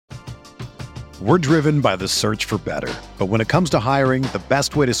We're driven by the search for better. But when it comes to hiring, the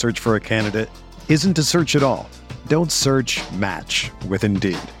best way to search for a candidate isn't to search at all. Don't search, match with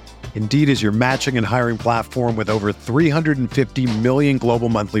Indeed. Indeed is your matching and hiring platform with over 350 million global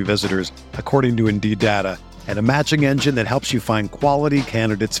monthly visitors, according to Indeed data, and a matching engine that helps you find quality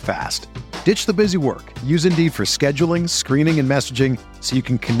candidates fast. Ditch the busy work. Use Indeed for scheduling, screening, and messaging so you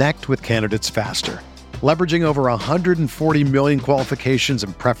can connect with candidates faster. Leveraging over 140 million qualifications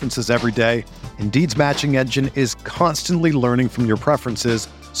and preferences every day, Indeed's matching engine is constantly learning from your preferences,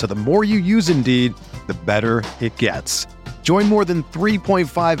 so the more you use Indeed, the better it gets. Join more than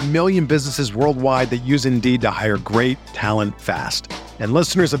 3.5 million businesses worldwide that use Indeed to hire great talent fast. And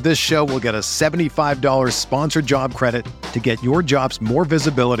listeners of this show will get a $75 sponsored job credit to get your jobs more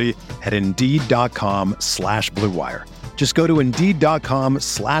visibility at Indeed.com/Blue Wire. Just go to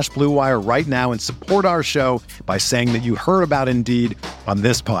Indeed.com/Blue Wire right now and support our show by saying that you heard about Indeed on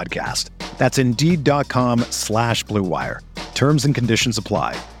this podcast. That's Indeed.com/Blue Wire. Terms and conditions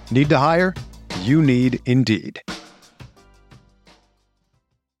apply. Need to hire? You need Indeed.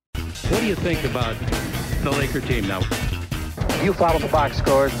 What do you think about the Laker team now? You follow the box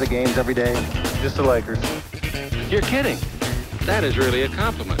scores of the games every day? Just the Lakers. You're kidding. That is really a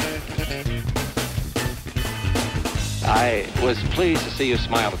compliment. I was pleased to see you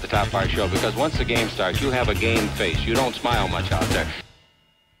smile at the top of our show because once the game starts, you have a game face. You don't smile much out there.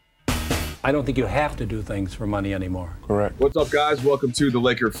 I don't think you have to do things for money anymore. Correct. What's up, guys? Welcome to the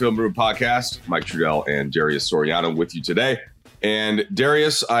Laker Film Room Podcast. Mike Trudell and Darius Soriano with you today. And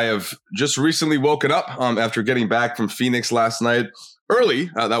Darius, I have just recently woken up after getting back from Phoenix last night early.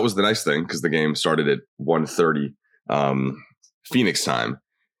 That was the nice thing because the game started at 1:30 Phoenix time.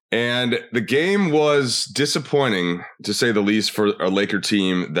 And the game was disappointing, to say the least, for a Laker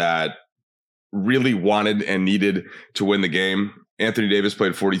team that really wanted and needed to win the game. Anthony Davis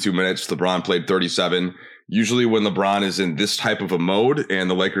played 42 minutes. LeBron played 37. Usually when LeBron is in this type of a mode and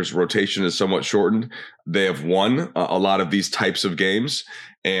the Lakers' rotation is somewhat shortened, they have won a lot of these types of games.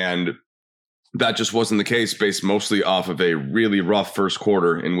 And that just wasn't the case, based mostly off of a really rough first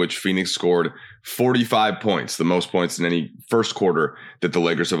quarter in which Phoenix scored 45 points, the most points in any first quarter that the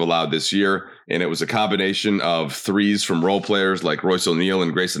Lakers have allowed this year. And it was a combination of threes from role players like Royce O'Neal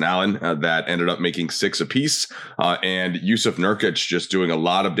and Grayson Allen that ended up making 6 apiece. And Yusuf Nurkic just doing a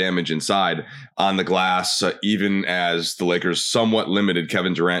lot of damage inside on the glass, even as the Lakers somewhat limited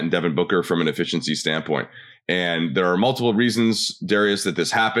Kevin Durant and Devin Booker from an efficiency standpoint. And there are multiple reasons, Darius, that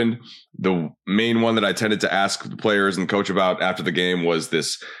this happened. The main one that I tended to ask the players and coach about after the game was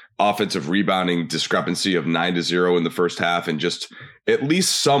this offensive rebounding discrepancy of 9-0 in the first half, and just at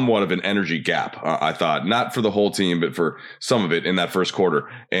least somewhat of an energy gap, I thought, not for the whole team, but for some of it in that first quarter.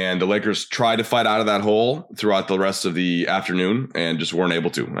 And the Lakers tried to fight out of that hole throughout the rest of the afternoon and just weren't able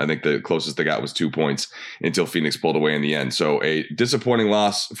to. I think the closest they got was 2 points until Phoenix pulled away in the end. So a disappointing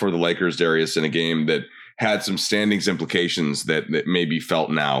loss for the Lakers, Darius, in a game that had some standings implications that may be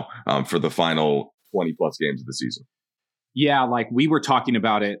felt now for the final 20 plus games of the season. Yeah, like we were talking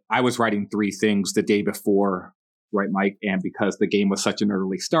about it. I was writing 3 things the day before, right, Mike? And because the game was such an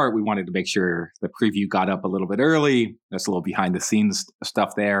early start, we wanted to make sure the preview got up a little bit early. There's a little behind the scenes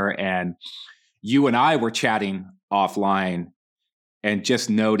stuff there. And you and I were chatting offline and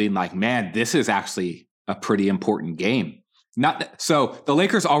just noting like, man, this is actually a pretty important game. So the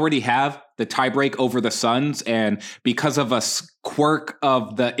Lakers already have the tiebreak over the Suns, and because of a quirk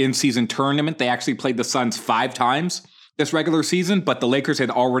of the in-season tournament, they actually played the Suns 5 times this regular season, but the Lakers had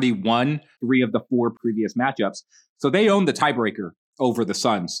already won 3 of the 4 previous matchups. So they own the tiebreaker over the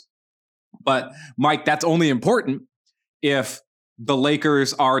Suns. But Mike, that's only important if the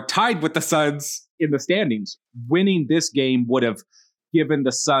Lakers are tied with the Suns in the standings. Winning this game would have given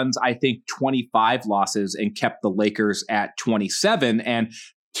the Suns, I think, 25 losses and kept the Lakers at 27. And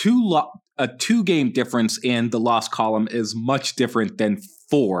a 2-game difference in the loss column is much different than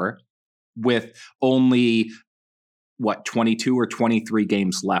 4 with only, 22 or 23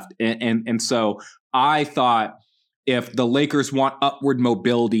 games left. And so I thought if the Lakers want upward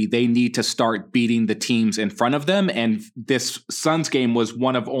mobility, they need to start beating the teams in front of them. And this Suns game was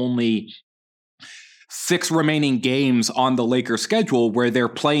one of only 6 remaining games on the Lakers schedule where they're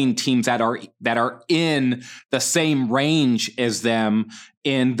playing teams that are in the same range as them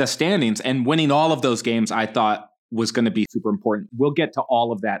in the standings, and winning all of those games, I thought, was going to be super important. We'll get to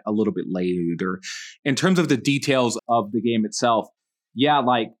all of that a little bit later. In terms of the details of the game itself, yeah,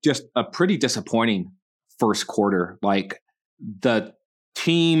 like just a pretty disappointing first quarter. Like the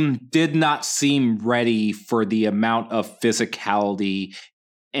team did not seem ready for the amount of physicality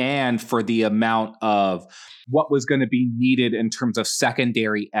and for the amount of what was going to be needed in terms of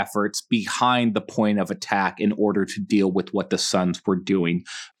secondary efforts behind the point of attack in order to deal with what the Suns were doing.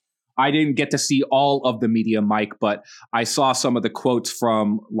 I didn't get to see all of the media, Mike, but I saw some of the quotes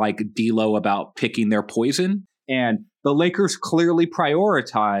from like D'Lo about picking their poison. And the Lakers clearly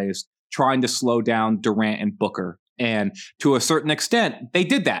prioritized trying to slow down Durant and Booker. And to a certain extent, they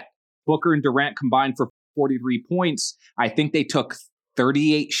did that. Booker and Durant combined for 43 points. I think they took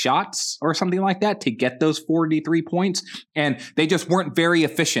 38 shots or something like that to get those 43 points. And they just weren't very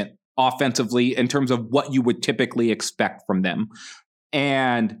efficient offensively in terms of what you would typically expect from them.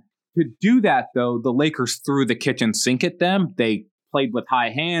 And to do that, though, the Lakers threw the kitchen sink at them. They played with high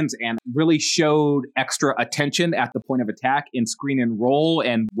hands and really showed extra attention at the point of attack in screen and roll.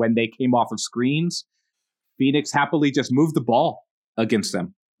 And when they came off of screens, Phoenix happily just moved the ball against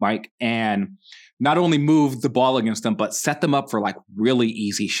them, Mike. And not only moved the ball against them, but set them up for like really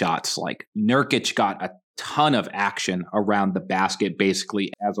easy shots. Like Nurkic got a ton of action around the basket,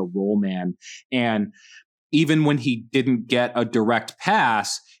 basically as a roll man. And even when he didn't get a direct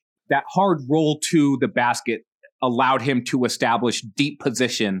pass, that hard roll to the basket allowed him to establish deep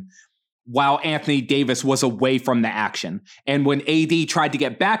position while Anthony Davis was away from the action. And when AD tried to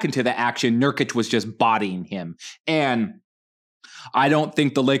get back into the action, Nurkic was just bodying him. And I don't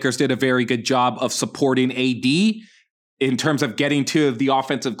think the Lakers did a very good job of supporting AD in terms of getting to the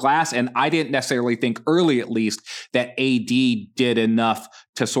offensive glass. And I didn't necessarily think early, at least, that AD did enough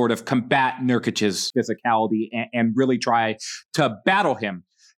to sort of combat Nurkic's physicality and really try to battle him.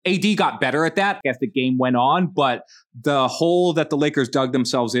 AD got better at that as the game went on, but the hole that the Lakers dug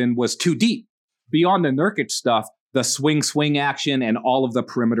themselves in was too deep. Beyond the Nurkic stuff, the swing action and all of the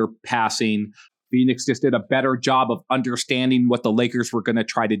perimeter passing, Phoenix just did a better job of understanding what the Lakers were going to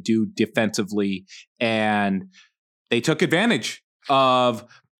try to do defensively. And they took advantage of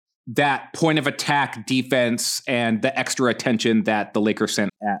that point of attack defense and the extra attention that the Lakers sent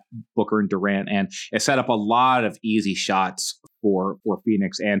at Booker and Durant. And it set up a lot of easy shots for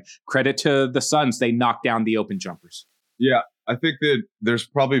Phoenix. And credit to the Suns, they knocked down the open jumpers. Yeah, I think that there's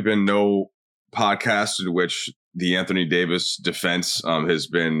probably been no podcast in which the Anthony Davis defense has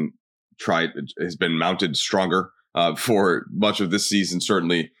been mounted stronger for much of this season,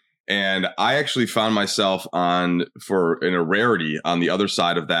 certainly. And I actually found myself in a rarity on the other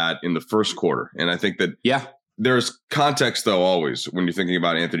side of that in the first quarter. And I think that there's context, though, always when you're thinking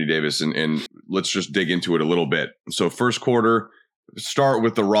about Anthony Davis. And let's just dig into it a little bit. So first quarter, start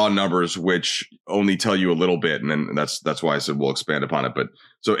with the raw numbers, which only tell you a little bit. And then that's why I said we'll expand upon it. But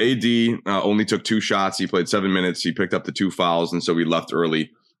so AD only took 2 shots. He played 7 minutes. He picked up the 2 fouls. And so he left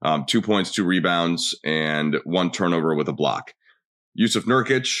early. 2 points, 2 rebounds, and 1 turnover with a block. Jusuf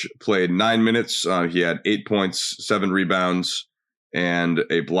Nurkic played 9 minutes. He had 8 points, 7 rebounds, and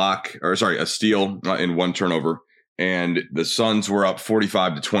a steal and 1 turnover. And the Suns were up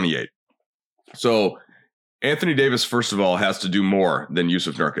 45-28. So Anthony Davis, first of all, has to do more than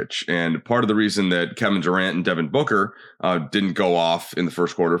Jusuf Nurkic. And part of the reason that Kevin Durant and Devin Booker didn't go off in the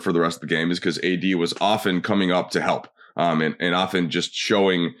first quarter for the rest of the game is because AD was often coming up to help. And often just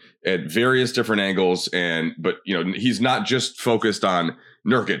showing at various different angles. But he's not just focused on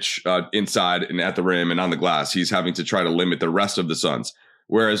Nurkic inside and at the rim and on the glass. He's having to try to limit the rest of the Suns.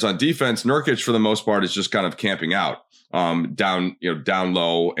 Whereas on defense, Nurkic, for the most part, is just kind of camping out down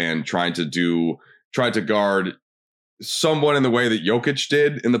low and trying to guard somewhat in the way that Jokic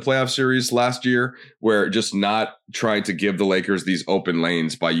did in the playoff series last year, where just not trying to give the Lakers these open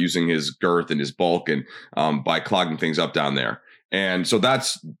lanes by using his girth and his bulk and by clogging things up down there. And so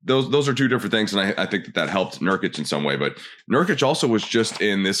those are 2 different things. And I think that helped Nurkic in some way. But Nurkic also was just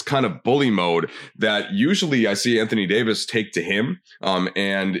in this kind of bully mode that usually I see Anthony Davis take to him.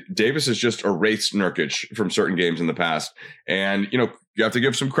 And Davis has just erased Nurkic from certain games in the past. And, you have to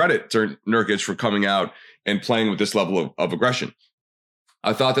give some credit to Nurkic for coming out and playing with this level of aggression.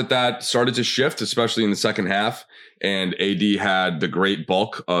 I thought that started to shift, especially in the second half, and AD had the great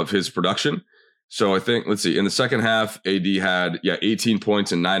bulk of his production. So I think, in the second half, AD had 18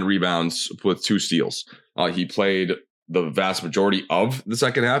 points and 9 rebounds with 2 steals. He played the vast majority of the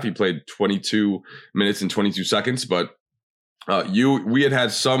second half. He played 22 minutes and 22 seconds, but we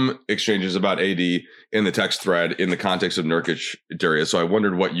had some exchanges about AD in the text thread in the context of Nurkic, Darius. So I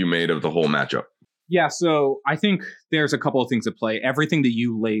wondered what you made of the whole matchup. Yeah, so I think there's a couple of things at play. Everything that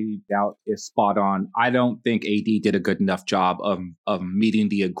you laid out is spot on. I don't think AD did a good enough job of meeting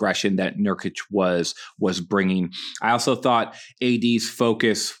the aggression that Nurkic was bringing. I also thought AD's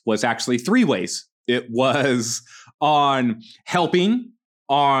focus was actually 3 ways. It was on helping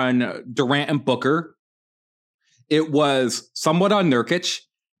on Durant and Booker. It was somewhat on Nurkic.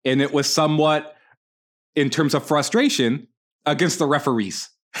 And it was somewhat, in terms of frustration, against the referees.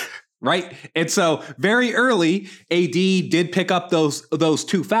 Right. And so very early, AD did pick up those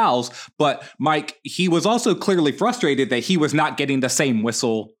 2 fouls. But Mike, he was also clearly frustrated that he was not getting the same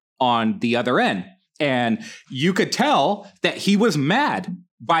whistle on the other end. And you could tell that he was mad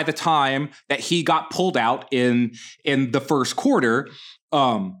by the time that he got pulled out in the first quarter.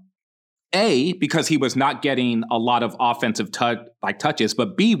 A, because he was not getting a lot of offensive touches.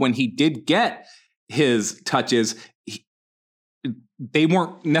 But B, when he did get his touches, they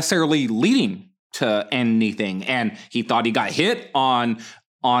weren't necessarily leading to anything. And he thought he got hit on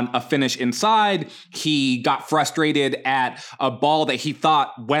a finish inside. He got frustrated at a ball that he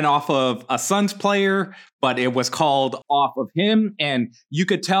thought went off of a Suns player, but it was called off of him. And you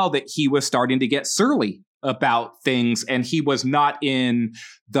could tell that he was starting to get surly about things. And he was not in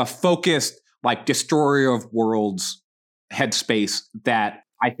the focused, like, destroyer of worlds headspace that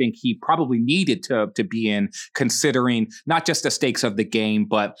I think he probably needed to be in, considering not just the stakes of the game,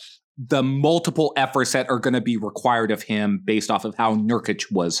 but the multiple efforts that are going to be required of him based off of how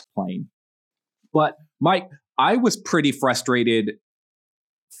Nurkic was playing. But Mike, I was pretty frustrated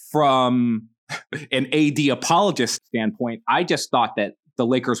from an AD apologist standpoint. I just thought that the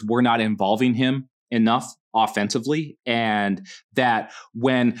Lakers were not involving him enough offensively, and that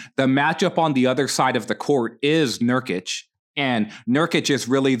when the matchup on the other side of the court is Nurkic, and Nurkic is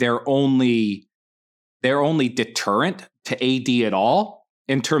really their only deterrent to AD at all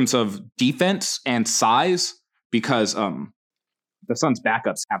in terms of defense and size, because the Suns'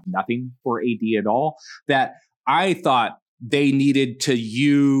 backups have nothing for AD at all, that I thought they needed to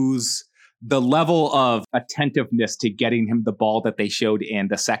use the level of attentiveness to getting him the ball that they showed in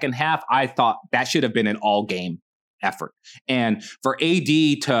the second half. I thought that should have been an all-game effort. And for AD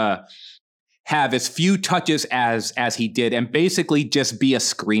to have as few touches as he did and basically just be a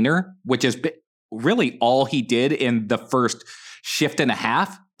screener, which is really all he did in the first shift and a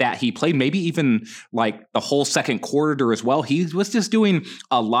half that he played, maybe even like the whole second quarter as well. He was just doing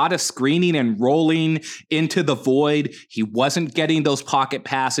a lot of screening and rolling into the void. He wasn't getting those pocket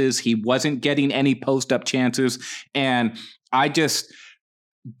passes. He wasn't getting any post-up chances. And I just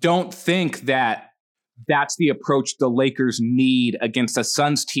don't think that that's the approach the Lakers need against a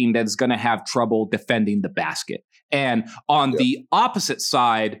Suns team that is going to have trouble defending the basket. And on the opposite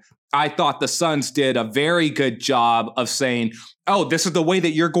side, I thought the Suns did a very good job of saying, oh, this is the way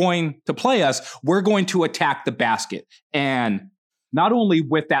that you're going to play us. We're going to attack the basket. And not only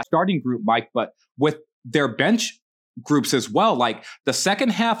with that starting group, Mike, but with their bench groups as well. Like the second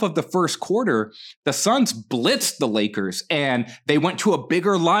half of the first quarter, the Suns blitzed the Lakers and they went to a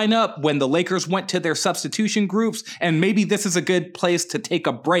bigger lineup when the Lakers went to their substitution groups. And maybe this is a good place to take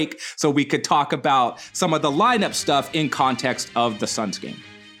a break so we could talk about some of the lineup stuff in context of the Suns game.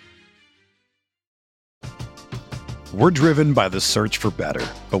 We're driven by the search for better.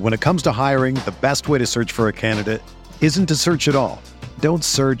 But when it comes to hiring, the best way to search for a candidate isn't to search at all. Don't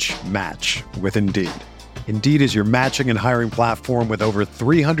search, match with Indeed. Indeed is your matching and hiring platform with over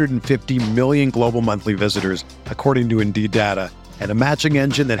 350 million global monthly visitors, according to Indeed data, and a matching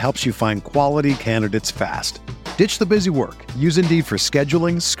engine that helps you find quality candidates fast. Ditch the busy work. Use Indeed for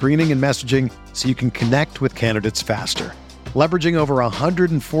scheduling, screening, and messaging so you can connect with candidates faster. Leveraging over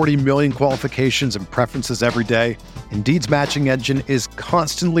 140 million qualifications and preferences every day, Indeed's matching engine is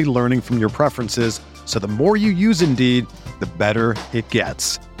constantly learning from your preferences, so the more you use Indeed, the better it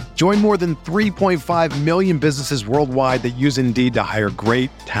gets. Join more than 3.5 million businesses worldwide that use Indeed to hire great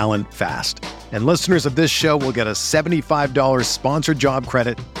talent fast. And listeners of this show will get a $75 sponsored job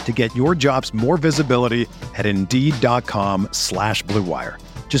credit to get your jobs more visibility at Indeed.com/Blue Wire.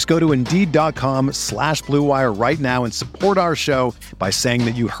 Just go to Indeed.com/Blue Wire right now and support our show by saying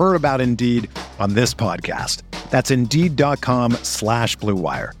that you heard about Indeed on this podcast. That's Indeed.com/Blue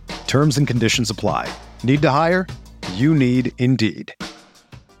Wire. Terms and conditions apply. Need to hire? You need Indeed.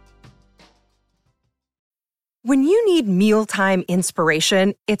 When you need mealtime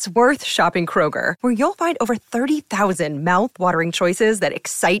inspiration, it's worth shopping Kroger, where you'll find over 30,000 mouth-watering choices that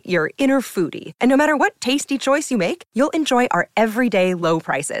excite your inner foodie. And no matter what tasty choice you make, you'll enjoy our everyday low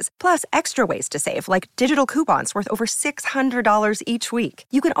prices, plus extra ways to save, like digital coupons worth over $600 each week.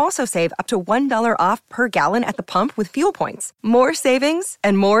 You can also save up to $1 off per gallon at the pump with fuel points. More savings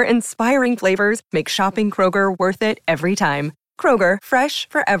and more inspiring flavors make shopping Kroger worth it every time. Kroger, fresh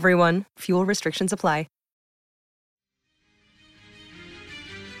for everyone. Fuel restrictions apply.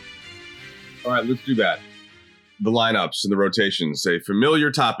 All right, let's do that. The lineups and the rotations, a familiar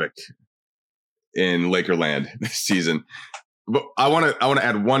topic in Lakerland this season. But I want to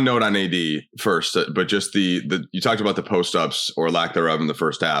add one note on AD first, but just the you talked about the post ups or lack thereof in the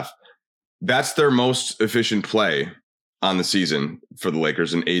first half. That's their most efficient play on the season for the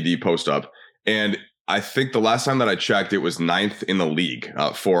Lakers, an AD post up. And I think the last time that I checked, it was 9th in the league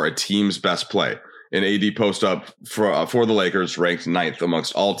for a team's best play. An AD post up for the Lakers ranked 9th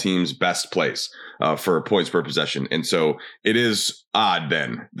amongst all teams' best plays for points per possession. And so it is odd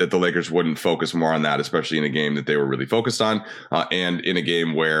then that the Lakers wouldn't focus more on that, especially in a game that they were really focused on and in a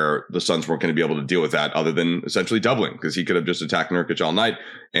game where the Suns weren't going to be able to deal with that other than essentially doubling, because he could have just attacked Nurkic all night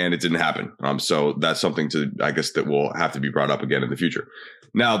and it didn't happen. So that's something I guess that will have to be brought up again in the future.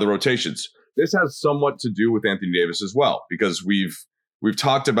 Now, the rotations. This has somewhat to do with Anthony Davis as well, because we've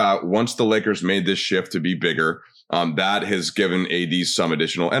talked about once the Lakers made this shift to be bigger, that has given AD some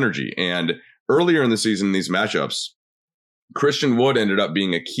additional energy. And earlier in the season, these matchups, Christian Wood ended up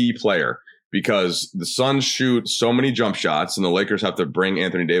being a key player because the Suns shoot so many jump shots and the Lakers have to bring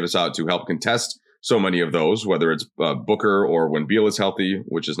Anthony Davis out to help contest so many of those, whether it's Booker or when Beal is healthy,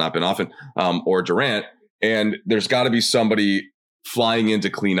 which has not been often, or Durant. And there's got to be somebody flying in to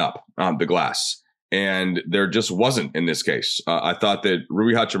clean up the glass. And there just wasn't in this case. I thought that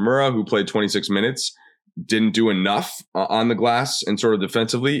Rui Hachimura, who played 26 minutes, didn't do enough on the glass and sort of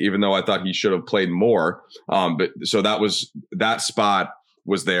defensively, even though I thought he should have played more. But so that spot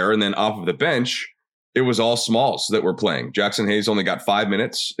was there. And then off of the bench, it was all smalls that were playing. Jackson Hayes only got 5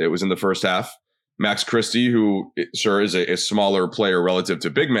 minutes. It was in the first half. Max Christie, who sure is a smaller player relative to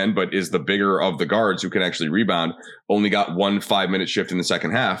big men, but is the bigger of the guards who can actually rebound, only got 1 5-minute shift in the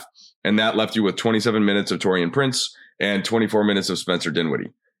second half. And that left you with 27 minutes of Taurean Prince and 24 minutes of Spencer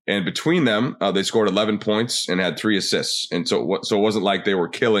Dinwiddie. And between them, they scored 11 points and had 3 assists. And so it wasn't like they were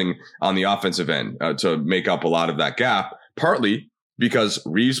killing on the offensive end to make up a lot of that gap, partly because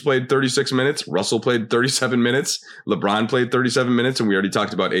Reeves played 36 minutes, Russell played 37 minutes, LeBron played 37 minutes, and we already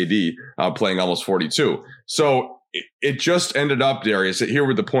talked about AD playing almost 42. So it just ended up, Darius, here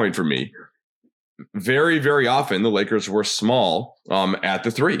with the point for me. Very, very often the Lakers were small at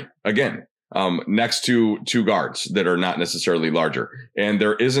the 3 again, next to 2 guards that are not necessarily larger. And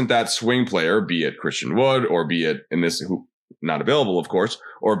there isn't that swing player, be it Christian Wood or be it in this, who not available, of course,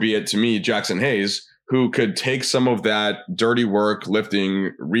 or be it to me, Jackson Hayes, who could take some of that dirty work,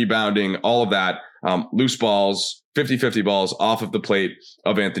 lifting, rebounding, all of that, loose balls, 50-50 balls off of the plate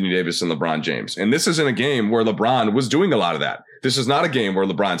of Anthony Davis and LeBron James. And this isn't a game where LeBron was doing a lot of that. This is not a game where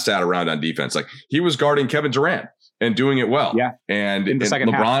LeBron sat around on defense. Like, he was guarding Kevin Durant and doing it well. Yeah. And in the second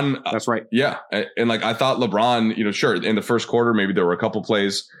LeBron, half. That's right. Yeah. And like, I thought LeBron, sure, in the first quarter, maybe there were a couple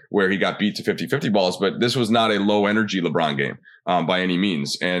plays where he got beat to 50-50 balls, but this was not a low energy LeBron game by any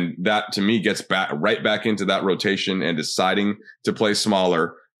means. And that to me gets right back into that rotation and deciding to play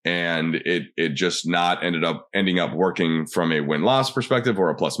smaller. And it just not ending up working from a win-loss perspective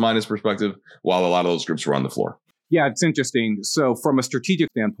or a plus-minus perspective while a lot of those groups were on the floor. Yeah, it's interesting. So from a strategic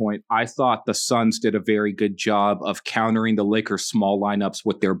standpoint, I thought the Suns did a very good job of countering the Lakers' small lineups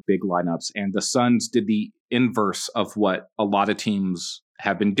with their big lineups. And the Suns did the inverse of what a lot of teams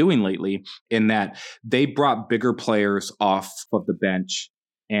have been doing lately, in that they brought bigger players off of the bench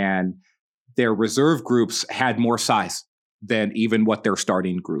and their reserve groups had more size than even what their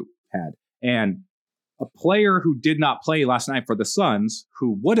starting group had. And a player who did not play last night for the Suns,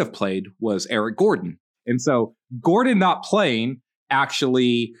 who would have played, was Eric Gordon. And so Gordon not playing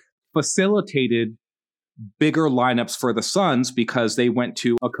actually facilitated bigger lineups for the Suns because they went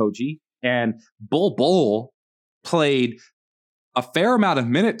to Okogie, and Bol played a fair amount of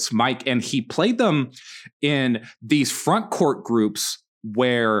minutes, Mike, and he played them in these front court groups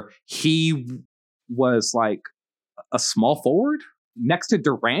where he was like a small forward next to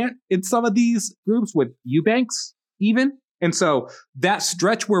Durant in some of these groups with Eubanks even. And so that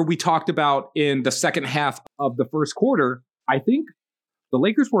stretch where we talked about in the second half of the first quarter, I think the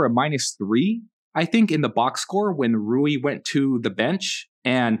Lakers were a -3, I think, in the box score when Rui went to the bench.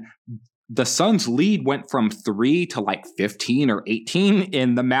 And the Suns' lead went from 3 to like 15 or 18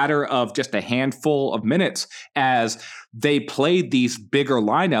 in the matter of just a handful of minutes as they played these bigger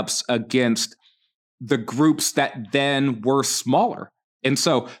lineups against the groups that then were smaller. And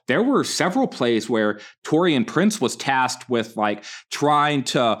so there were several plays where Taurean Prince was tasked with like trying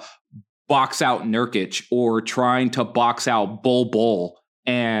to box out Nurkic or trying to box out Bol,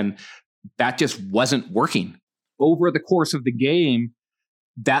 and that just wasn't working. Over the course of the game,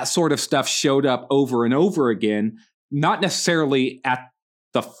 that sort of stuff showed up over and over again, not necessarily at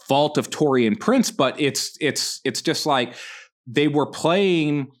the fault of Taurean Prince, but it's just like they were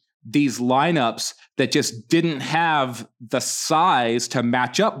playing these lineups that just didn't have the size to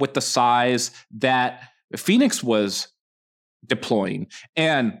match up with the size that Phoenix was deploying.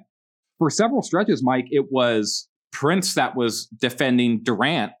 And for several stretches, Mike, it was Prince that was defending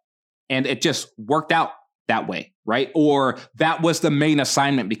Durant, and it just worked out that way, right? Or that was the main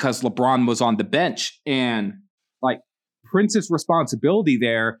assignment because LeBron was on the bench. And like Prince's responsibility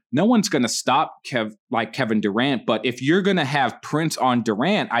there, no one's going to stop Kevin Durant. But if you're going to have Prince on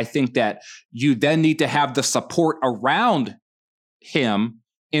Durant, I think that you then need to have the support around him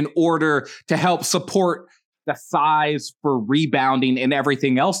in order to help support the size for rebounding and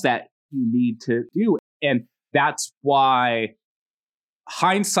everything else that you need to do. And that's why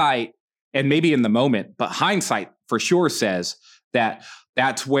hindsight, and maybe in the moment, but hindsight for sure says that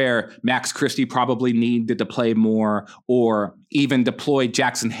that's where Max Christie probably needed to play more, or even deploy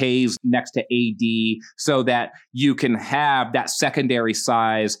Jackson Hayes next to AD so that you can have that secondary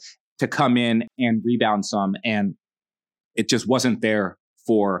size to come in and rebound some. And it just wasn't there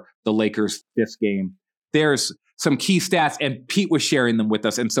for the Lakers this game. There's some key stats, and Pete was sharing them with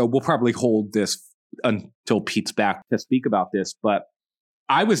us. And so we'll probably hold this until Pete's back to speak about this. But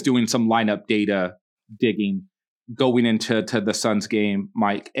I was doing some lineup data digging going into the Suns game,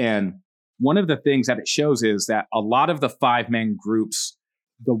 Mike. And one of the things that it shows is that a lot of the 5-man groups,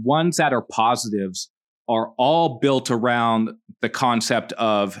 the ones that are positives, are all built around the concept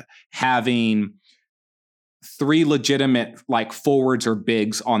of having 3 legitimate like forwards or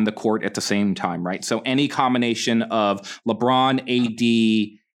bigs on the court at the same time, right? So any combination of LeBron,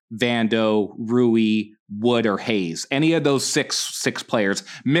 AD, Vando, Rui, Wood, or Hayes, any of those six players,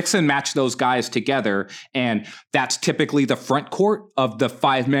 mix and match those guys together. And that's typically the front court of the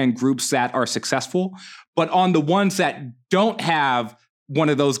 5-man groups that are successful. But on the ones that don't have one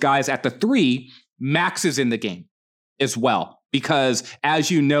of those guys at the 3, Max is in the game as well. Because as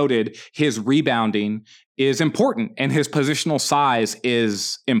you noted, his rebounding is important and his positional size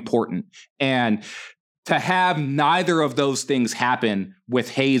is important. And to have neither of those things happen with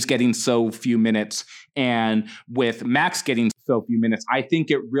Hayes getting so few minutes and with Max getting so few minutes, I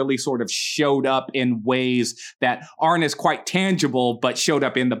think it really sort of showed up in ways that aren't as quite tangible, but showed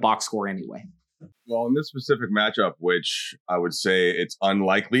up in the box score anyway. Well, in this specific matchup, which I would say it's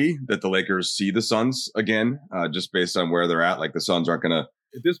unlikely that the Lakers see the Suns again, just based on where they're at. Like the Suns aren't going to,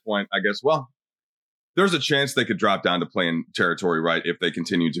 at this point, I guess, well, there's a chance they could drop down to playing territory, right, if they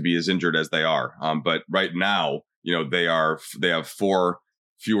continue to be as injured as they are. But right now, you know, they have 4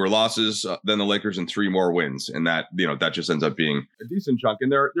 fewer losses than the Lakers and 3 more wins. And that, you know, that just ends up being a decent chunk.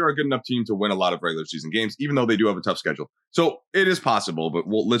 And they're a good enough team to win a lot of regular season games, even though they do have a tough schedule. So it is possible, but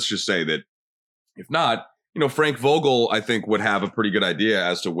let's just say that if not, you know, Frank Vogel, I think, would have a pretty good idea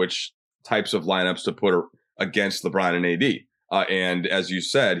as to which types of lineups to put against LeBron and AD. And as you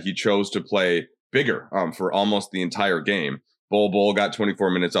said, he chose to play bigger for almost the entire game. Bol got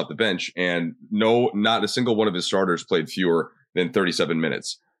 24 minutes off the bench, and not a single one of his starters played fewer than 37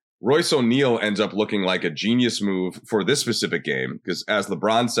 minutes. Royce O'Neal ends up looking like a genius move for this specific game because, as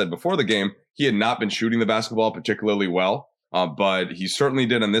LeBron said before the game, he had not been shooting the basketball particularly well. But he certainly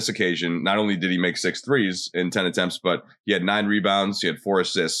did on this occasion. Not only did he make 6 threes in 10 attempts, but he had 9 rebounds, he had 4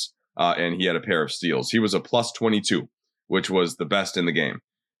 assists, and he had a pair of steals. He was a plus 22, which was the best in the game.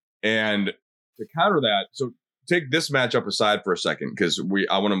 And to counter that, so take this matchup aside for a second, because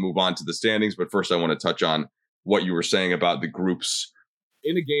I want to move on to the standings. But first, I want to touch on what you were saying about the groups.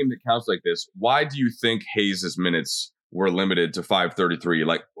 In a game that counts like this, why do you think Hayes' minutes were limited to 533?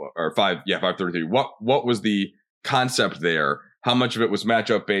 533. What was the concept there? How much of it was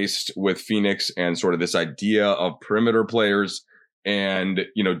matchup based with Phoenix and sort of this idea of perimeter players? And,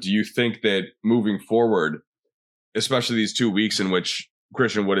 you know, do you think that moving forward, especially these 2 weeks in which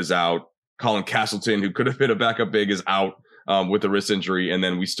Christian Wood is out, Colin Castleton, who could have been a backup big, is out with a wrist injury, and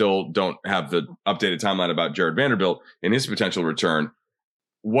then we still don't have the updated timeline about Jared Vanderbilt and his potential return.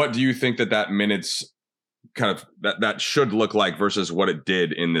 What do you think that minutes kind of that should look like versus what it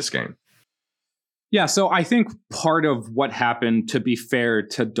did in this game? Yeah, so I think part of what happened, to be fair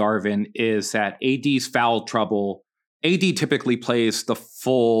to Darvin, is that AD's foul trouble. AD typically plays the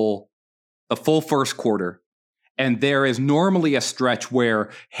full first quarter, and there is normally a stretch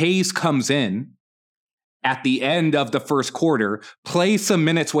where Hayes comes in at the end of the first quarter, plays some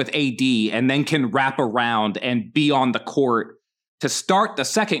minutes with AD, and then can wrap around and be on the court to start the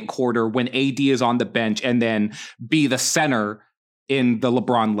second quarter when AD is on the bench, and then be the center in the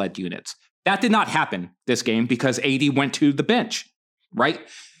LeBron-led units. That did not happen this game because AD went to the bench, right?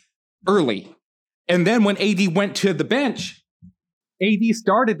 Early. And then when AD went to the bench, AD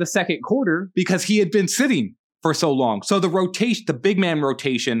started the second quarter because he had been sitting for so long. So the big man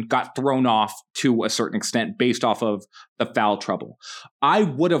rotation got thrown off to a certain extent based off of the foul trouble. I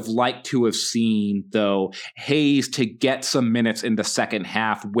would have liked to have seen, though, Hayes to get some minutes in the second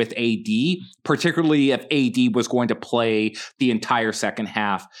half with AD, particularly if AD was going to play the entire second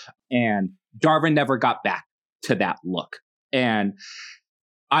half. And Darvin never got back to that look. And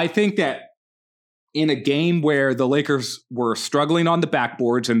I think that in a game where the Lakers were struggling on the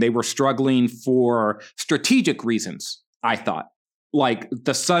backboards and they were struggling for strategic reasons, I thought, like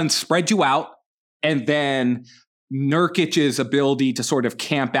the Suns spread you out, and then Nurkic's ability to sort of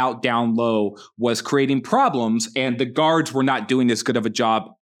camp out down low was creating problems, and the guards were not doing as good of a job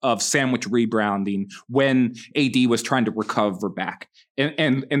of sandwich rebounding when AD was trying to recover back.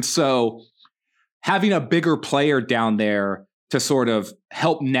 And so having a bigger player down there to sort of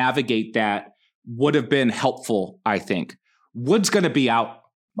help navigate that would have been helpful, I think. Wood's going to be out,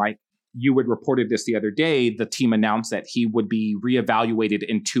 Mike. You had reported this the other day. The team announced that he would be reevaluated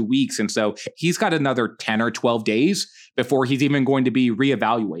in 2 weeks. And so he's got another 10 or 12 days before he's even going to be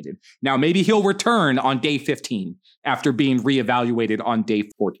reevaluated. Now, maybe he'll return on day 15 after being reevaluated on day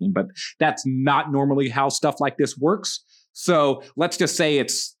 14, but that's not normally how stuff like this works. So let's just say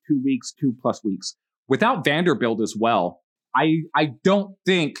it's 2 weeks, 2+ weeks. Without Vanderbilt as well, I don't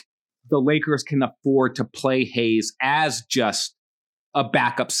think the Lakers can afford to play Hayes as just a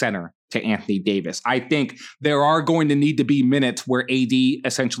backup center to Anthony Davis. I think there are going to need to be minutes where AD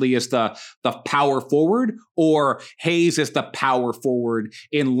essentially is the power forward, or Hayes is the power forward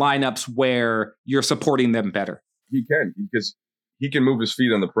in lineups where you're supporting them better. He can, because he can move his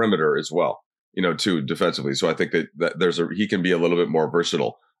feet on the perimeter as well, too, defensively. So I think that he can be a little bit more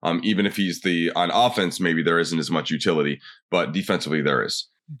versatile. Even if he's on offense, maybe there isn't as much utility, but defensively there is.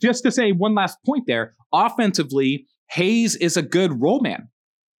 Just to say one last point there, offensively, Hayes is a good roll man,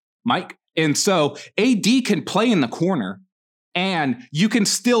 Mike. And so AD can play in the corner, and you can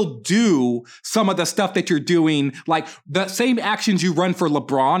still do some of the stuff that you're doing, like the same actions you run for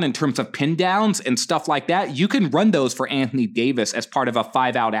LeBron in terms of pin downs and stuff like that. You can run those for Anthony Davis as part of a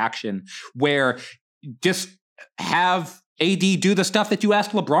 5-out action where just have AD do the stuff that you asked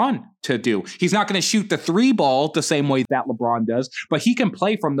LeBron to do. He's not going to shoot the 3 ball the same way that LeBron does, but he can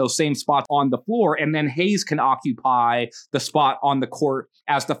play from those same spots on the floor, and then Hayes can occupy the spot on the court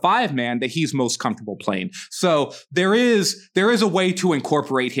as the 5-man that he's most comfortable playing. So there is a way to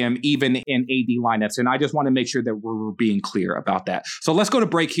incorporate him even in AD lineups, and I just want to make sure that we're being clear about that. So let's go to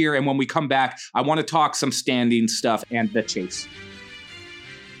break here, and when we come back, I want to talk some standing stuff and the chase.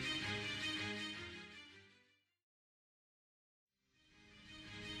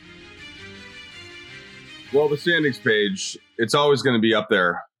 Well, the standings page, it's always going to be up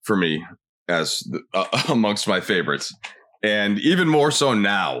there for me as amongst my favorites. And even more so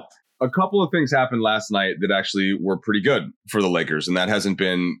now. A couple of things happened last night that actually were pretty good for the Lakers. And that hasn't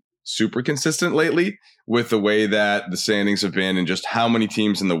been super consistent lately with the way that the standings have been and just how many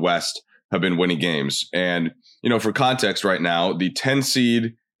teams in the West have been winning games. And, for context right now, the 10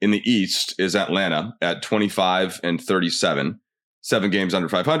 seed in the East is Atlanta at 25-37, 7 games under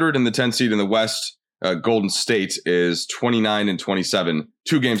 500. And the 10 seed in the West, Golden State, is 29-27,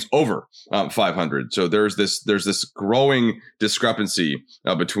 2 games over 500. So there's this growing discrepancy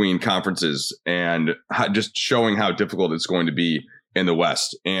between conferences, and just showing how difficult it's going to be in the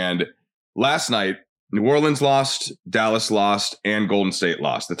West. And last night, New Orleans lost, Dallas lost, and Golden State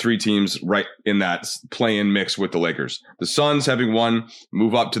lost. The 3 teams right in that play-in mix with the Lakers. The Suns, having won,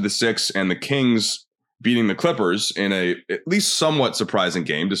 move up to the 6, and the Kings beating the Clippers in a at least somewhat surprising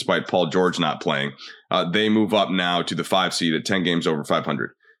game, despite Paul George not playing. They move up now to the 5 seed at 10 games over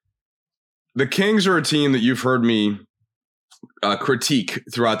 500. The Kings are a team that you've heard me critique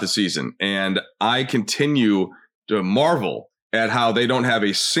throughout the season, and I continue to marvel at how they don't have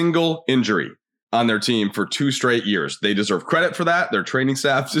a single injury on their team for 2 straight years. They deserve credit for that. Their training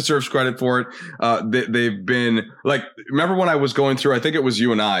staff deserves credit for it. They've been like, remember when I was going through, I think it was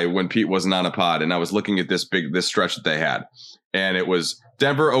you and I, when Pete wasn't on a pod, and I was looking at this stretch that they had, and it was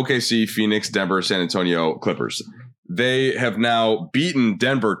Denver, OKC, Phoenix, Denver, San Antonio, Clippers. They have now beaten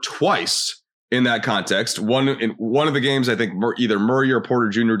Denver twice in that context. In one of the games, I think either Murray or Porter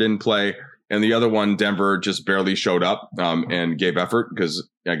Jr. didn't play, and the other one, Denver just barely showed up and gave effort because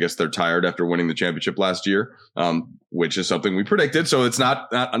I guess they're tired after winning the championship last year, which is something we predicted. So it's not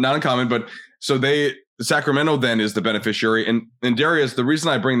uncommon. But so Sacramento then is the beneficiary. And Darius, the reason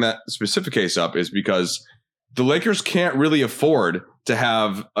I bring that specific case up is because the Lakers can't really afford to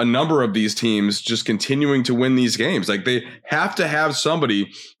have a number of these teams just continuing to win these games. Like, they have to have somebody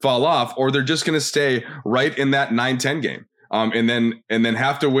fall off, or they're just going to stay right in that 9-10 game. and then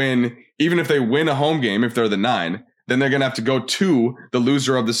have to win. Even if they win a home game, if they're the 9, then they're going to have to go to the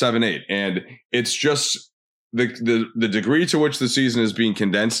loser of the 7-8. And it's just the degree to which the season is being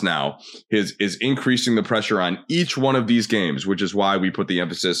condensed now is increasing the pressure on each one of these games, which is why we put the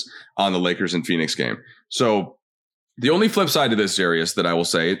emphasis on the Lakers and Phoenix game. So the only flip side to this, Darius, that I will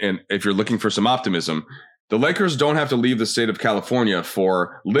say, and if you're looking for some optimism, the Lakers don't have to leave the state of California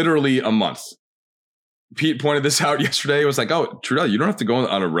for literally a month. Pete pointed this out yesterday. It was like, oh, Trudell, you don't have to go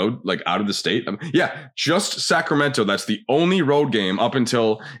on a road, like out of the state. Yeah, just Sacramento. That's the only road game up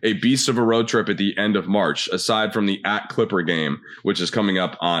until a beast of a road trip at the end of March, aside from the at Clipper game, which is coming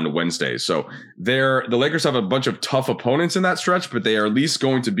up on Wednesday. So the Lakers have a bunch of tough opponents in that stretch, but they are at least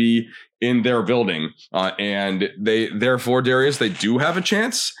going to be in their building. And therefore, Darius, they do have a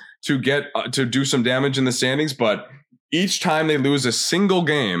chance to get to do some damage in the standings. But each time they lose a single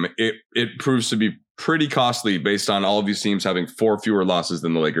game, it proves to be pretty costly based on all of these teams having 4 fewer losses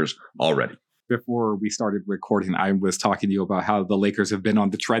than the Lakers already. Before we started recording, I was talking to you about how the Lakers have been on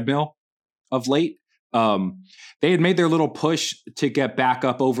the treadmill of late. They had made their little push to get back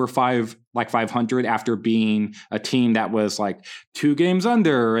up over 500 after being a team that was like 2 games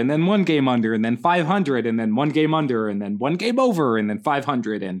under and then 1 game under and then 500 and then 1 game under and then 1 game over and then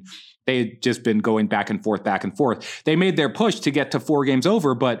 500. And they had just been going back and forth. They made their push to get to 4 games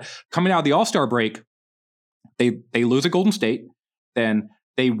over, but coming out of the All-Star break, they lose at Golden State, then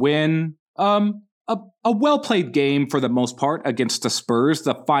they win a well-played game for the most part against the Spurs.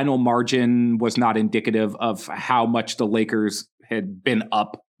 The final margin was not indicative of how much the Lakers had been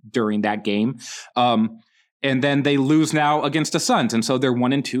up during that game. And then they lose now against the Suns. And so they're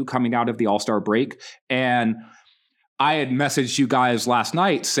 1-2 coming out of the All-Star break. And I had messaged you guys last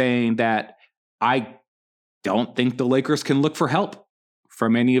night saying that I don't think the Lakers can look for help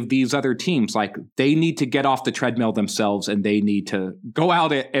from any of these other teams. Like, they need to get off the treadmill themselves and they need to go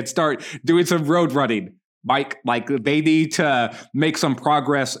out and start doing some road running. Mike, like, they need to make some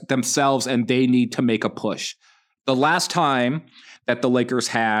progress themselves and they need to make a push. The last time that the Lakers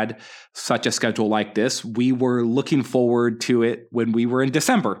had such a schedule like this, we were looking forward to it when we were in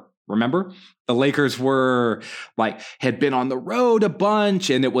December. Remember? The Lakers had been on the road a bunch,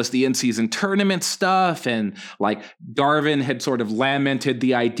 and it was the in-season tournament stuff. And like, Darvin had sort of lamented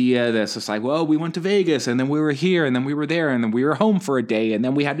the idea that's just like, well, we went to Vegas and then we were here and then we were there and then we were home for a day and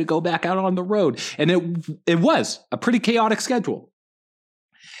then we had to go back out on the road. And it was a pretty chaotic schedule.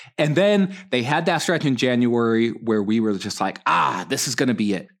 And then they had that stretch in January where we were just like, this is going to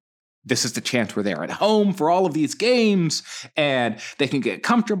be it. This is the chance where they're at home for all of these games and they can get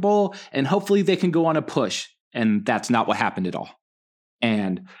comfortable and hopefully they can go on a push. And that's not what happened at all.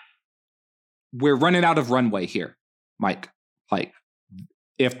 And we're running out of runway here, Mike. Like,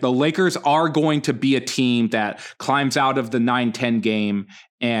 if the Lakers are going to be a team that climbs out of the 9-10 game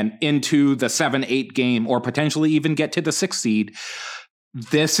and into the 7-8 game, or potentially even get to the 6th seed,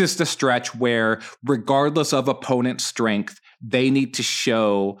 this is the stretch where, regardless of opponent strength, they need to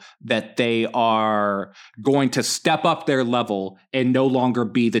show that they are going to step up their level and no longer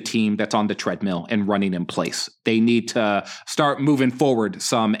be the team that's on the treadmill and running in place. They need to start moving forward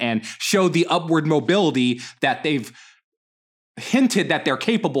some and show the upward mobility that they've hinted that they're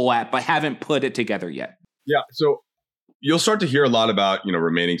capable at, but haven't put it together yet. Yeah. So you'll start to hear a lot about,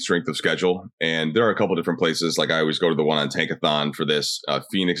 remaining strength of schedule. And there are a couple different places. Like, I always go to the one on Tankathon for this.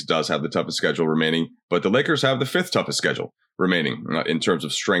 Phoenix does have the toughest schedule remaining, but the Lakers have the 5th toughest schedule remaining in terms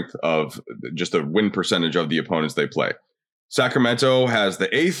of strength of just the win percentage of the opponents they play. Sacramento has the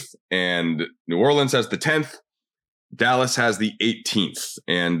 8th and New Orleans has the 10th. Dallas has the 18th,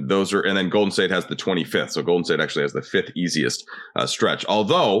 and then Golden State has the 25th. So Golden State actually has the 5th easiest stretch.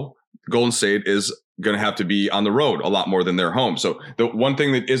 Although Golden State is going to have to be on the road a lot more than their home. So the one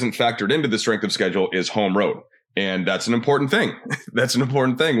thing that isn't factored into the strength of schedule is home road. And that's an important thing. That's an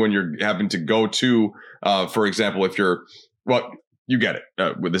important thing when you're having to go to, for example, you get it.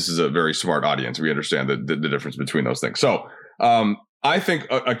 This is a very smart audience. We understand the difference between those things. So I think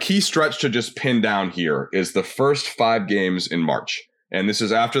a key stretch to just pin down here is the first 5 games in March. And this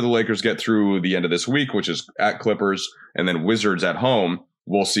is after the Lakers get through the end of this week, which is at Clippers and then Wizards at home.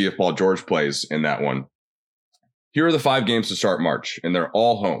 We'll see if Paul George plays in that one. Here are the 5 games to start March, and they're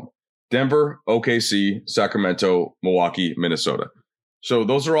all home. Denver, OKC, Sacramento, Milwaukee, Minnesota. So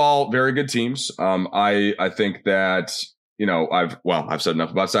those are all very good teams. I think that, I've said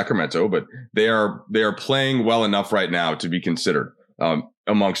enough about Sacramento, but they are playing well enough right now to be considered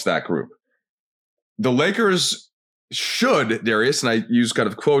amongst that group. The Lakers should, Darius, and I use kind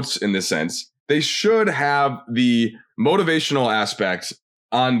of quotes in this sense, they should have the motivational aspect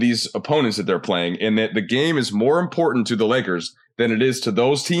on these opponents that they're playing, and that the game is more important to the Lakers than it is to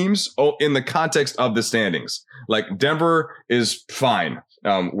those teams in the context of the standings. Like Denver is fine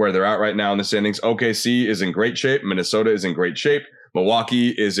where they're at right now in the standings. OKC is in great shape. Minnesota is in great shape. Milwaukee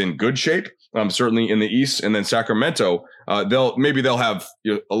is in good shape, certainly in the East. And then Sacramento, they'll have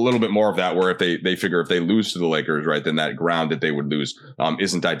a little bit more of that, where if they figure if they lose to the Lakers, right, then that ground that they would lose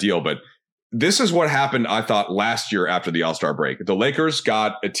isn't ideal. But this is what happened, I thought, last year after the All-Star break. The Lakers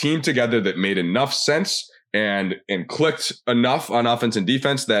got a team together that made enough sense and clicked enough on offense and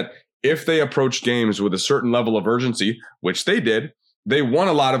defense that if they approached games with a certain level of urgency, which they did, they won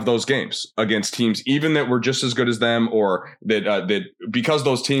a lot of those games against teams even that were just as good as them, or that because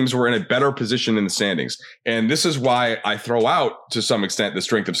those teams were in a better position in the standings. And this is why I throw out, to some extent, the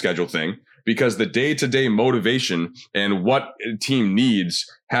strength of schedule thing, because the day-to-day motivation and what a team needs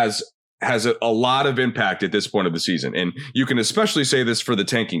has a lot of impact at this point of the season. And you can especially say this for the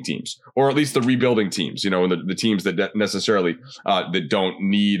tanking teams, or at least the rebuilding teams, and the teams that necessarily that don't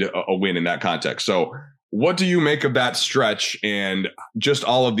need a win in that context. So what do you make of that stretch and just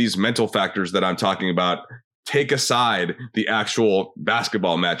all of these mental factors that I'm talking about? Take aside the actual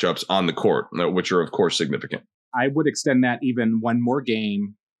basketball matchups on the court, which are, of course, significant. I would extend that even one more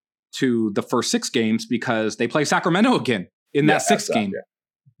game to the first 6 games, because they play Sacramento again in that 6th game.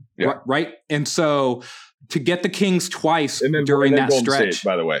 Yeah. Right. And so to get the Kings twice and then, during that Golden stretch, State,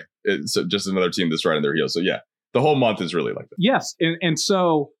 by the way, it's just another team that's right on their heels. So yeah, the whole month is really like that. Yes. And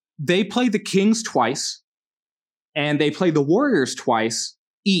so they play the Kings twice and they play the Warriors twice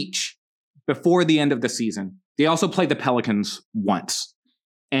each before the end of the season. They also play the Pelicans once.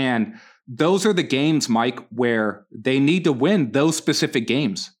 And those are the games, Mike, where they need to win those specific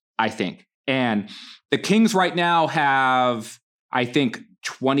games, I think. And the Kings right now have, I think,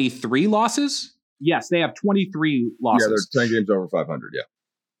 23 losses. Yes, they have 23 losses. Yeah, they're 10 games over 500, yeah.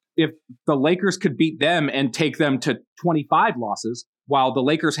 If the Lakers could beat them and take them to 25 losses, while the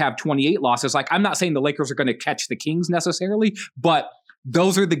Lakers have 28 losses, like, I'm not saying the Lakers are going to catch the Kings necessarily, but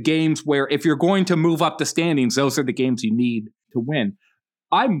those are the games where if you're going to move up the standings, those are the games you need to win.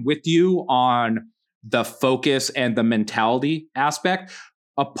 I'm with you on the focus and the mentality aspect.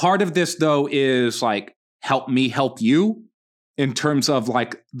 A part of this, though, is like, help me help you, in terms of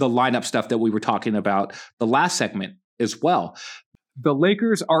like the lineup stuff that we were talking about the last segment as well. The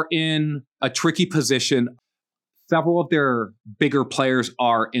Lakers are in a tricky position. Several of their bigger players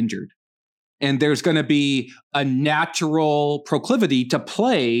are injured. And there's going to be a natural proclivity to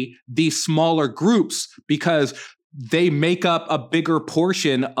play these smaller groups because they make up a bigger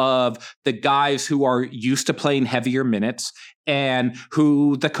portion of the guys who are used to playing heavier minutes and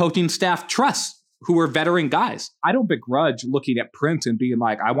who the coaching staff trusts, who are veteran guys. I don't begrudge looking at Prince and being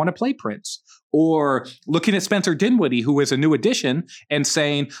like, I want to play Prince. Or looking at Spencer Dinwiddie, who is a new addition, and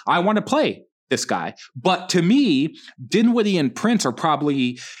saying, I want to play this guy. But to me, Dinwiddie and Prince are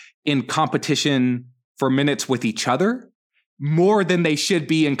probably in competition for minutes with each other more than they should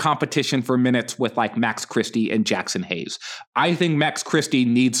be in competition for minutes with like Max Christie and Jackson Hayes. I think Max Christie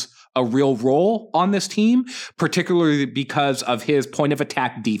needs a real role on this team, particularly because of his point of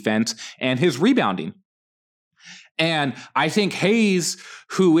attack defense and his rebounding. And I think Hayes,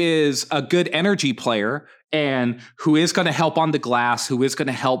 who is a good energy player and who is going to help on the glass, who is going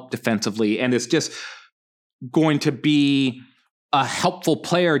to help defensively, and is just going to be a helpful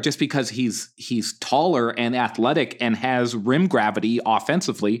player just because he's taller and athletic and has rim gravity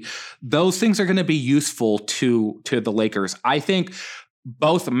offensively, those things are going to be useful to the Lakers. I think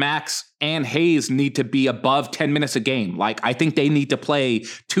both Max and Hayes need to be above 10 minutes a game. Like, I think they need to play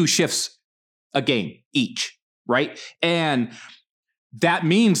 2 shifts a game each, right? And that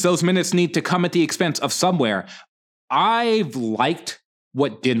means those minutes need to come at the expense of somewhere. I've liked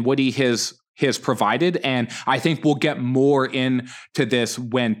what Dinwiddie has provided, and I think we'll get more into this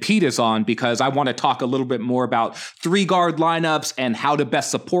when Pete is on, because I want to talk a little bit more about 3-guard lineups and how to best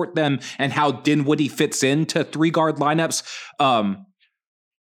support them and how Dinwiddie fits into 3-guard lineups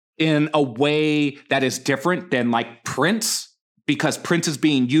in a way that is different than like Prince, because Prince is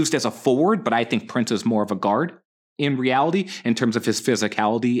being used as a forward, but I think Prince is more of a guard in reality in terms of his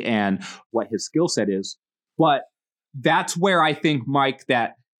physicality and what his skill set is. But that's where I think, Mike,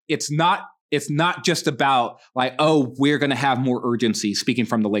 that it's not just about like, oh, we're going to have more urgency, speaking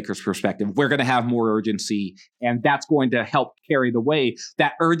from the Lakers perspective. We're going to have more urgency, and that's going to help carry the way.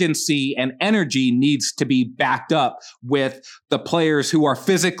 That urgency and energy needs to be backed up with the players who are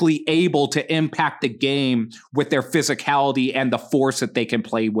physically able to impact the game with their physicality and the force that they can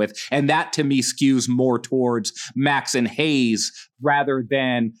play with. And that, to me, skews more towards Max and Hayes rather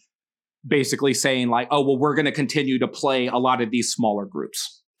than basically saying like, oh, well, we're going to continue to play a lot of these smaller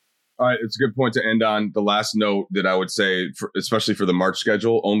groups. All right, it's a good point to end on. The last note that I would say, especially for the March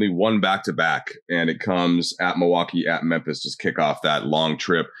schedule, only one back-to-back, and it comes at Milwaukee, at Memphis, just kick off that long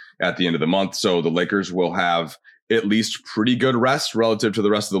trip at the end of the month. So the Lakers will have at least pretty good rest relative to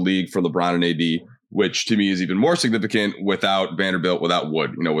the rest of the league for LeBron and AD, which to me is even more significant without Vanderbilt, without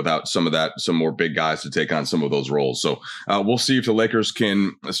Wood, without some more big guys to take on some of those roles. So we'll see if the Lakers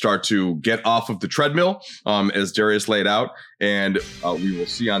can start to get off of the treadmill, as Darius laid out, and we will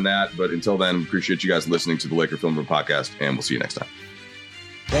see on that. But until then, appreciate you guys listening to the Laker Film Room podcast, and we'll see you next time.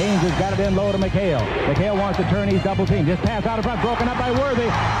 James has got it in low to McHale. McHale wants to turn. He's double teamed. Just pass out in front. Broken up by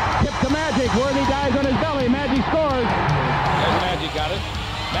Worthy. Tip to Magic. Worthy dies on his belly. Magic scores. There's Magic, got it.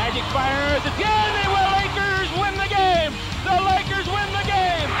 Magic fires. It's good. They will. Lakers win the game. The Lakers win the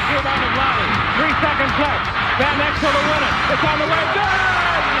game. Rebound of Lonnie. 3 seconds left. Van Exel to win it. It's on the way.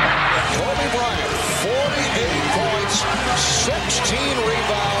 Good. Kobe Bryant, 48 points, 16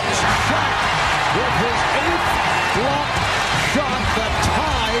 rebounds. Shot with his 8th block shot that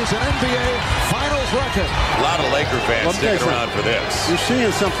ties an NBA Finals record. A lot of Laker fans sticking around for this. You're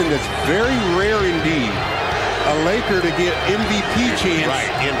seeing something that's very rare indeed. A Laker to get MVP chance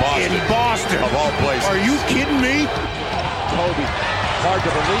in Boston. Of all places. Are you kidding me? Kobe, hard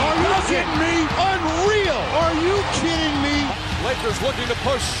to believe. Are you kidding me? Unreal. Are you kidding me? Lakers looking to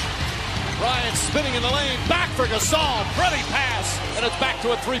push. Bryant spinning in the lane. Back for Gasol. Pretty pass. And it's back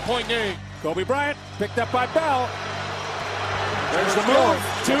to a 3-point game. Kobe Bryant picked up by Bell. There's the move.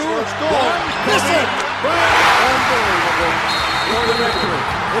 2, 1. Miss it. Unbelievable. For the victory.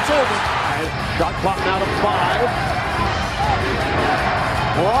 It's over. Shot clock now to 5.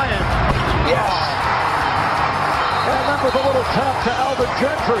 Bryant. Yes. And that was a little tap to Alvin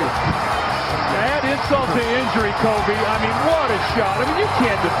Gentry. Add insult to injury, Kobe. I mean, what a shot. I mean, you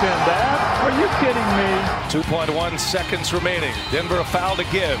can't defend that. Are you kidding me? 2.1 seconds remaining. Denver a foul to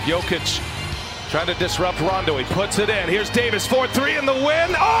give. Jokic trying to disrupt Rondo. He puts it in. Here's Davis, 4-3 in the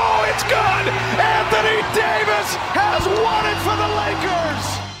win. Oh, it's good! Anthony Davis has won it for the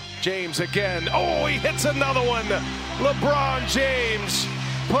Lakers! James again. Oh, he hits another one. LeBron James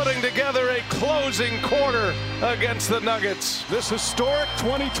putting together a closing quarter against the Nuggets. This historic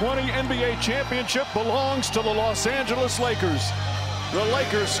 2020 NBA championship belongs to the Los Angeles Lakers. The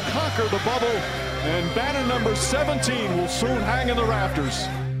Lakers conquer the bubble, and banner number 17 will soon hang in the rafters.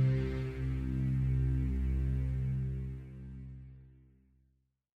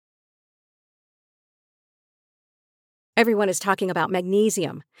 Everyone is talking about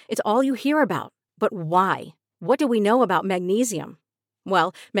magnesium. It's all you hear about. But why? What do we know about magnesium?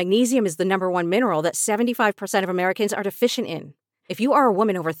 Well, magnesium is the #1 mineral that 75% of Americans are deficient in. If you are a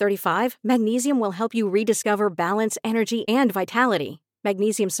woman over 35, magnesium will help you rediscover balance, energy, and vitality.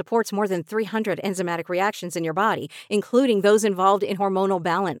 Magnesium supports more than 300 enzymatic reactions in your body, including those involved in hormonal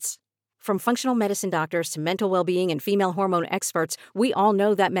balance. From functional medicine doctors to mental well-being and female hormone experts, we all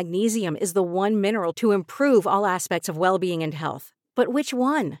know that magnesium is the one mineral to improve all aspects of well-being and health. But which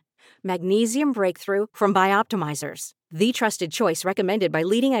one? Magnesium Breakthrough from Bioptimizers, the trusted choice recommended by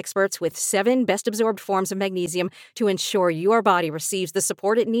leading experts with 7 best-absorbed forms of magnesium to ensure your body receives the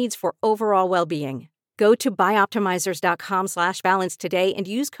support it needs for overall well-being. Go to bioptimizers.com/balance today and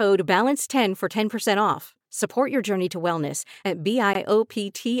use code BALANCE10 for 10% off. Support your journey to wellness at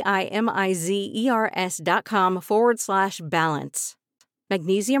bioptimizers.com/balance.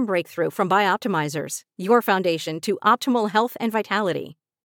 Magnesium Breakthrough from Bioptimizers, your foundation to optimal health and vitality.